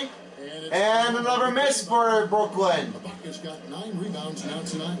Lowry. And another miss for Brooklyn. Bucket's got 9 rebounds now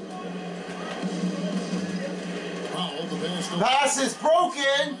tonight. Pass is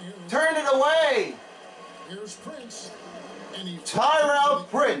broken. Turn it away. Here's Prince. Tyrell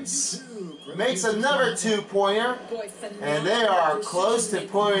Prince makes another 2-pointer, and they are close to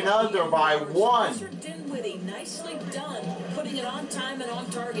pulling under by 1. Dinwiddie, nicely done, putting it on time and on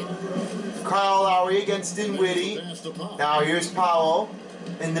target. Kyle Lowry against Dinwiddie. Now here's Powell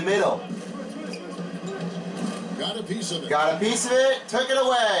in the middle. Got a piece of it. Got a piece of it, took it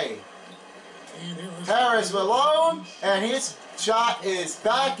away. Harris alone, and his shot is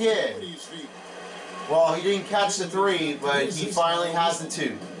back in. Well, he didn't catch the 3, but he finally has the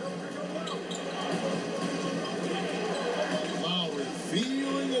 2.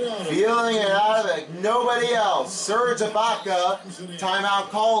 Feeling it out of it. Nobody else. Serge Ibaka. Timeout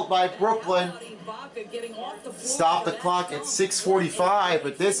called by Brooklyn. Stop the clock at 6:45,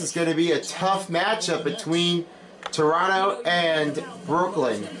 but this is going to be a tough matchup between Toronto and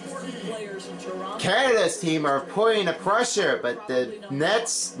Brooklyn. Canada's team are putting the pressure, but the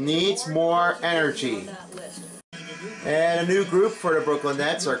Nets needs more energy. And a new group for the Brooklyn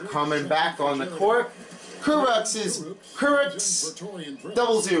Nets are coming back on the court. Kurucs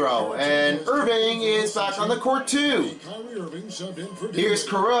 0-0, and Irving is back on the court too. Here's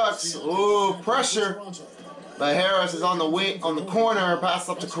Kurucs. Ooh, pressure. But Harris is on the wing, on the corner. Pass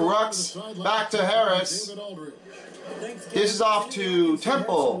up to Kurucs. Back to Harris. This is off to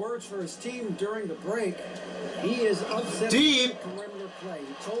Temple. Words for his team during the break. He is upset. Deep.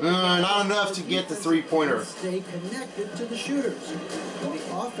 Not enough to get the 3-pointer. Stay connected to the shooters. On the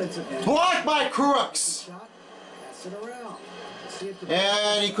offensive end. Blocked by Kurucs. Pass it around.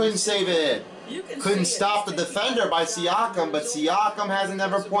 And he couldn't save it. Couldn't stop the defender by Siakam, but Siakam has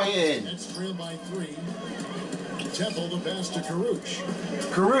another point in. It's trailed by 3. Temple the pass to Kurucs.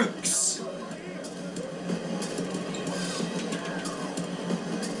 Kurucs.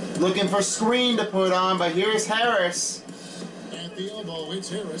 Looking for screen to put on, but here's Harris. the elbow. It's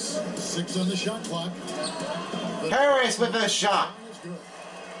Harris. 6 on the shot clock. Harris with a shot.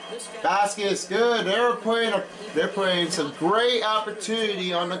 Basket is good. They're putting some great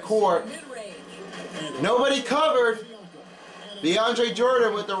opportunity on the court. Nobody covered. DeAndre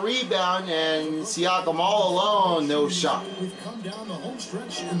Jordan with the rebound, and Siakam all alone, no shot. We've come down the home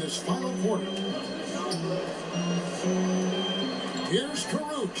stretch in this final quarter. Here's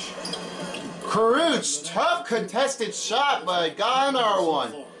Karuch. Karuch, tough contested shot, but got another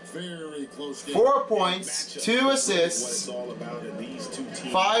one. Very close game. 4 points, 2 assists,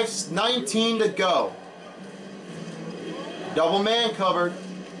 5:19 to go. Double man covered.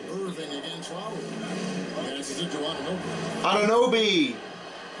 Irving against Lowry. Passes it to Anunoby. Anunoby,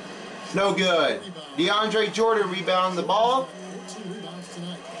 no good. DeAndre Jordan rebounded the ball. 14 rebounds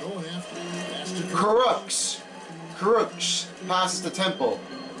tonight. Going after. Pass to Karuch passes to Temple.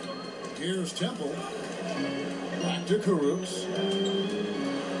 Here's Temple. Back to Karuch.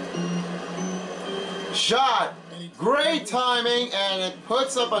 Shot, great timing, and it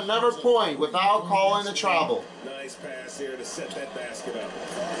puts up another point without calling the travel. Nice pass here to set that basket up.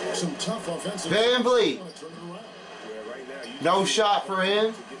 Some tough offensive. Van Vliet, Turn it around. Yeah, right now, you no shot for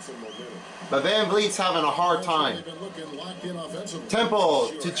him, to get some momentum. but Van Vliet's having a hard time. They've been looking locked in offensively.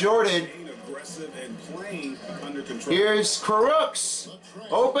 Temple to Jordan. Staying aggressive and playing under control. Here's Karuch,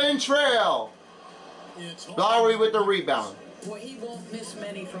 open trail. It's Lowry with the rebound. Boy, he won't miss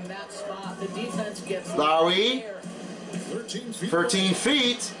many from that spot. The defense gets Lowry, there. 13 feet. 13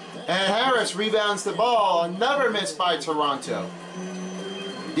 feet, and Harris rebounds the ball. Another miss by Toronto.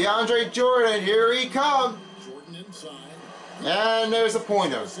 DeAndre Jordan, here he comes. Jordan inside. And there's a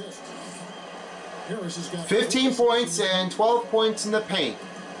pointer. Assist. Harris has got 15 points and 12 points in the paint.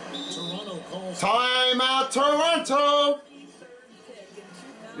 Toronto calls. Timeout, Toronto!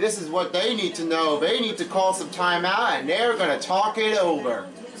 This is what they need to know. They need to call some timeout, and they're going to talk it over.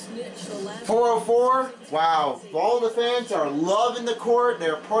 4:04. Wow, all the fans are loving the court.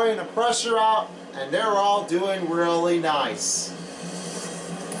 They're putting the pressure out, and they're all doing really nice.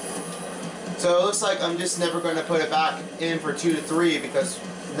 So it looks like I'm just never going to put it back in for 2 to 3 because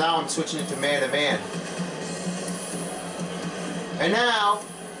now I'm switching it to man-to-man. And now,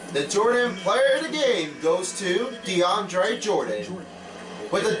 the Jordan player of the game goes to DeAndre Jordan.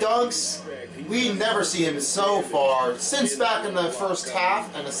 With the dunks, we never see him so far since back in the first half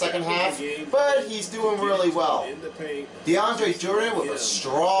and the second half, but he's doing really well. DeAndre Jordan with a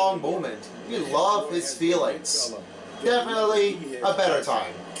strong moment. We love his feelings. Definitely a better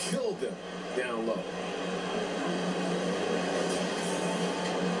time. Killed them down low.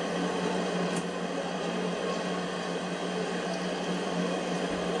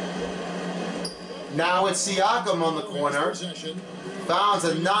 Now it's Siakam on the corner. Found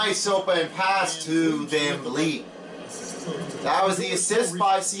a nice open pass to Van Vliet. That was the assist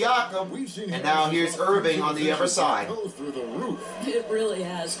by Siakam, and now here's Irving on the other side. It really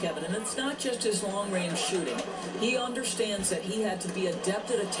has, Kevin, and it's not just his long-range shooting. He understands that he had to be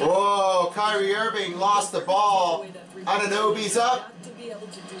adept at attacking. Whoa, Kyrie Irving lost the ball. Anunoby's up.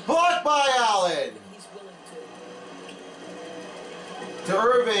 Blocked by Allen. To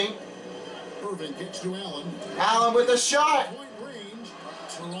Irving. Irving gets to Allen. Allen with a shot. Point range.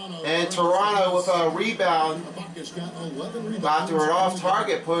 Toronto. And Toronto with a rebound. Ibaka's got 11 rebounds. After an off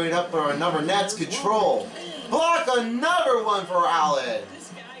target, putting up for another Nets control. Block another one for Allen. This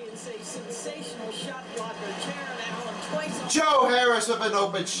guy is a sensational shot blocker, tearing Allen twice. Joe Harris with an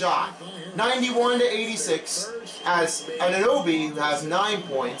open shot. 91 to 86. As Anunoby has 9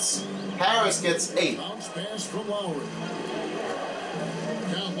 points. Harris gets 8. Bounce pass from Lowry.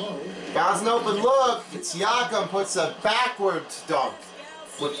 Down low. Bounce an open look. Siakam puts a backwards dunk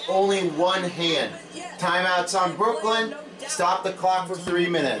with only one hand. Timeouts on Brooklyn. Stop the clock for 3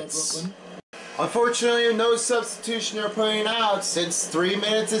 minutes. Unfortunately, no substitution are putting out since 3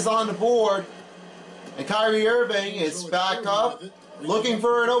 minutes is on the board. And Kyrie Irving is back up, looking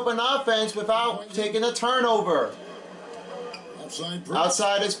for an open offense without taking a turnover.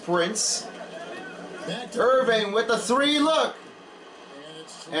 Outside is Prince. Irving with the 3 look.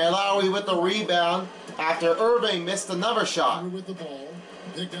 And Lowry with the rebound after Irving missed another shot. With the ball.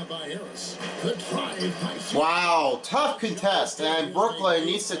 Picked up by Harris. Good drive by Wow, tough contest, and Brooklyn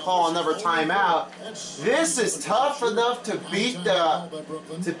needs to call another timeout. This is tough enough to beat the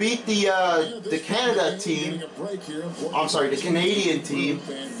Canada team. I'm sorry, the Canadian team,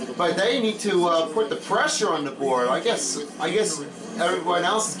 but they need to put the pressure on the board. I guess everyone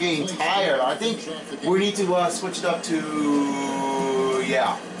else is getting tired. I think we need to switch it up to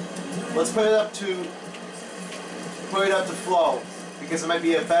let's put it up to flow. Because it might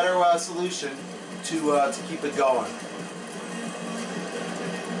be a better solution to keep it going.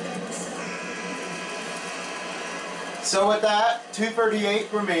 So with that,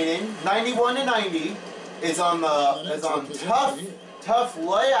 2:38 remaining, 91-90 is on tough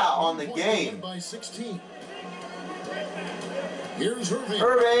layout on the game. By 16. Here's Irving.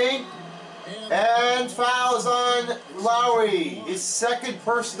 Irving, and fouls on Lowry. His second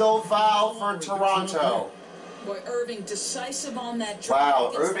personal foul for Toronto. Boy, Irving decisive on that drive.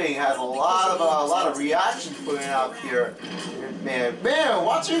 Wow, Irving has a lot of reactions putting out here. Man,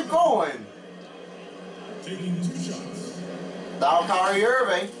 watch you going. Taking 2 shots. Now Kyrie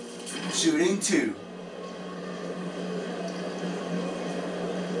Irving shooting 2.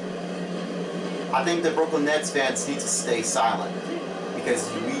 I think the Brooklyn Nets fans need to stay silent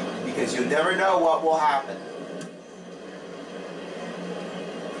because you never know what will happen.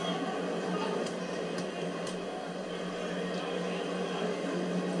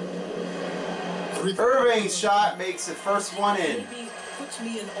 Irving's shot makes the first one in. Puts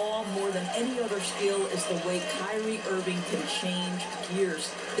me in awe more than any other skill is the way Kyrie Irving can change gears.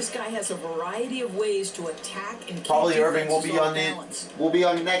 This guy has a variety of ways to attack and keep Probably Irving will be on balance.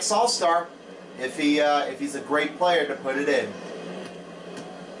 the next All-Star if he's a great player to put it in.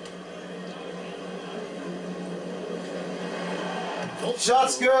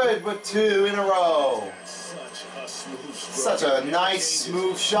 Shot's good with 2 in a row. Such a nice,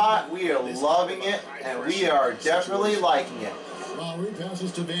 smooth shot. We are loving it, and we are definitely liking it. Lowry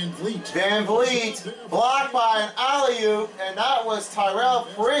passes to Van Vliet. Van Vliet blocked by an alley-oop, and that was Tyrell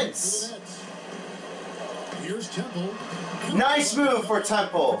Prince. Here's Temple. Nice move for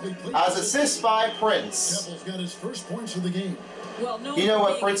Temple, as assist by Prince. Temple's got his first points of the game. Well, no, You know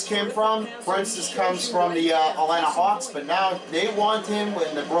where Prince came from? Prince just comes from the Atlanta Hawks, but now they want him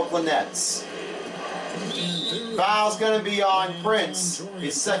in the Brooklyn Nets. Foul's going to be on Prince,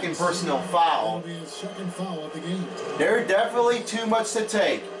 his second personal foul. They're definitely too much to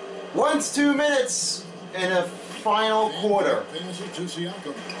take. 2 minutes in the final quarter.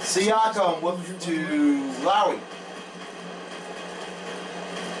 Siakam to Lowry.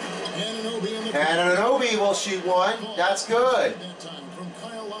 And Anunoby will shoot 1. That's good.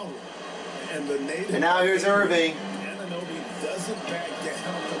 And now here's Irving. Doesn't back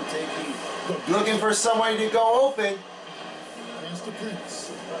down from taking. Looking for somebody to go open.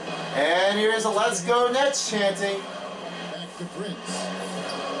 And here's a Let's Go Nets chanting.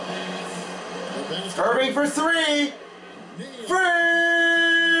 Irving for 3.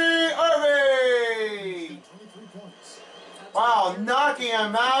 Free Irving! Wow, knocking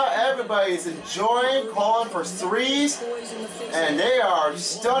him out. Everybody's enjoying, calling for 3s, and they are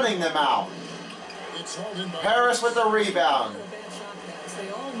stunning them out. Harris with the rebound. They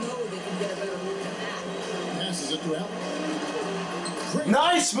all know they can get a better move than that. Passes it to Allen.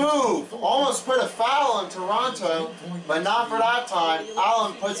 Nice move! Almost put a foul on Toronto, but not for that time.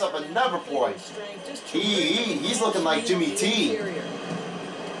 Allen puts up another point. He's looking like Jimmy T.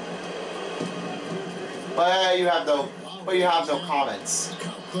 But you have no comments.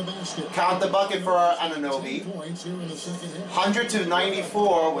 Count the bucket for Anunoby.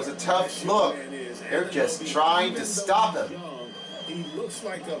 100-94 was a tough look. They're just trying to stop him. He looks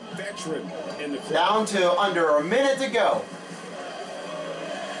like a veteran in the crowd. Down to under a minute to go.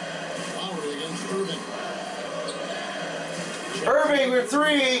 Lowry against Irving. Irving with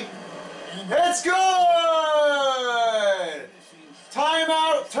 3. It's good!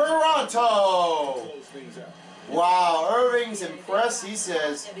 Timeout, Toronto. Wow, Irving's impressed. He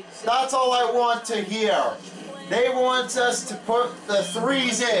says, that's all I want to hear. They want us to put the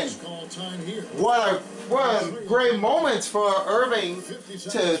 3s in. What a great moments for Irving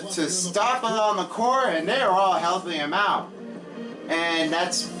to stop it on the court, and they're all helping him out. And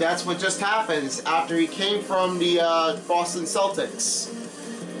that's what just happens after he came from the Boston Celtics.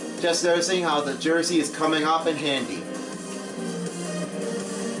 Just noticing how the jersey is coming up in handy.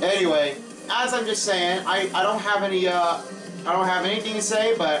 Anyway, as I'm just saying, I don't have anything to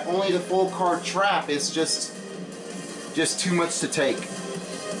say, but only the full card trap is just too much to take.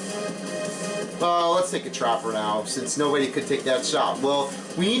 Well, let's take a trapper now, since nobody could take that shot. Well,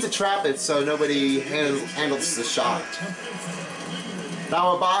 we need to trap it so nobody handles the shot.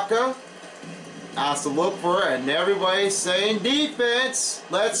 Now Ibaka has to look for it, and everybody's saying defense.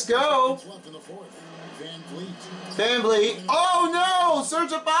 Let's go. Van Vliet. Oh no!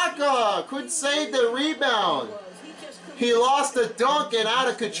 Serge Ibaka couldn't save the rebound. He lost the dunk and out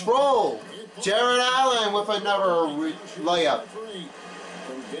of control. Jared Allen with another layup.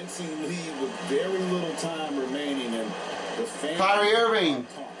 Convincing lead with very little time remaining, and the fans. Kyrie Irving.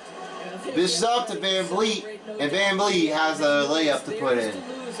 This is up to Van Vliet, and Van Vliet has a layup to put in.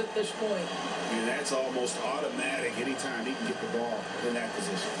 at this point. And that's almost automatic anytime he can get the ball in that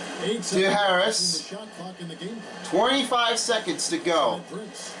position. To Harris. 25 seconds to go.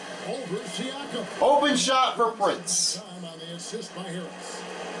 Open shot for Prince.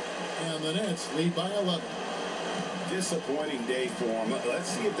 And the Nets lead by 11. Disappointing day for him. Let's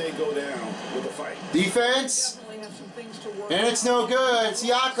see if they go down with a fight. Defense. And it's no good.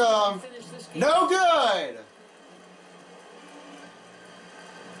 Siakam. No good.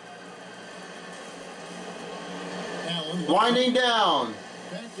 Winding down.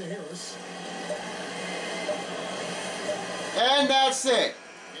 Back to Harris. And that's it.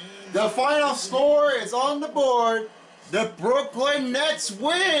 The final score is on the board. The Brooklyn Nets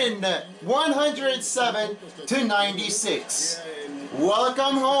win 107 to 96.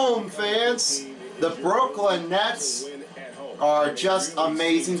 Welcome home, fans. The Brooklyn Nets are just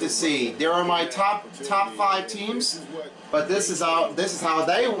amazing to see. They're my top 5 teams, but this is how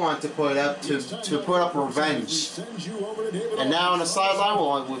they want to put up revenge. And now on the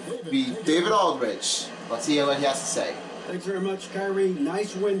sideline will be David Aldridge. Let's see what he has to say. Thanks very much, Kyrie.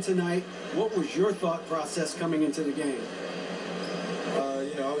 Nice win tonight. What was your thought process coming into the game?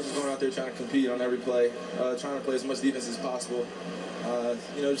 You know, I was just going out there trying to compete on every play, trying to play as much defense as possible.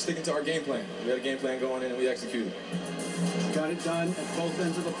 You know, just sticking to our game plan. We had a game plan going in and we executed. Got it done at both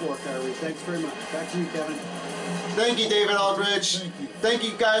ends of the floor, Kyrie. Thanks very much. Back to you, Kevin. Thank you, David Aldridge. Thank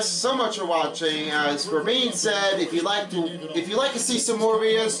you guys so much for watching. As for being said, if you like to see some more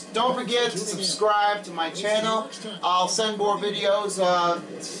videos, don't forget to subscribe to my channel. I'll send more videos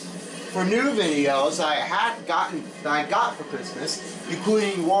for new videos I got for Christmas,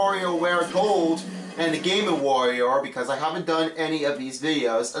 including WarioWare Gold and the Game of Warrior, because I haven't done any of these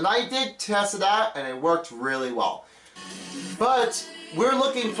videos, and I did test it out and it worked really well. But we're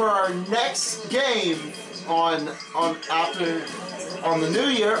looking for our next game on the new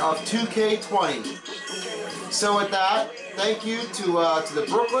year of 2K20. So with that, thank you to the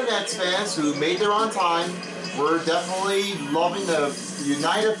Brooklyn Nets fans who made there on time. We're definitely loving the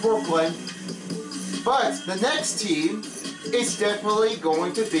United Brooklyn. But the next team is definitely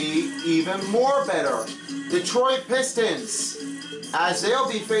going to be even more better. Detroit Pistons, as they'll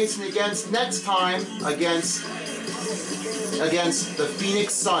be facing against next time against the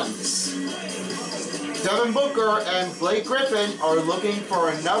Phoenix Suns. Devin Booker and Blake Griffin are looking for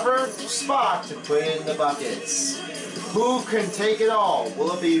another spot to put in the buckets. Who can take it all?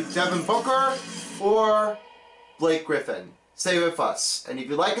 Will it be Devin Booker or Blake Griffin? Stay with us. And if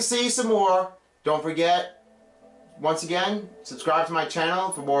you'd like to see some more, don't forget, once again, subscribe to my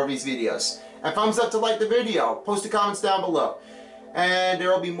channel for more of these videos. And thumbs up to like the video. Post the comments down below. And there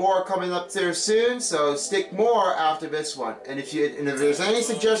will be more coming up there soon, so stick more after this one. And if there's any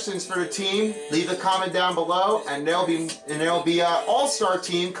suggestions for the team, leave a comment down below. And there'll be an all-star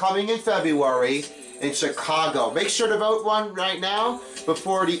team coming in February in Chicago. Make sure to vote one right now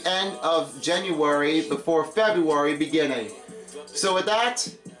before the end of January, before February beginning. So with that,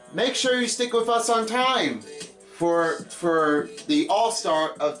 make sure you stick with us on time for the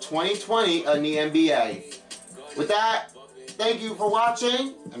All-Star of 2020 in the NBA. With that, thank you for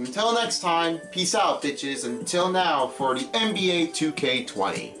watching, and until next time, peace out, bitches. Until now, for the NBA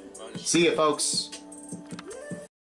 2K20. See ya, folks.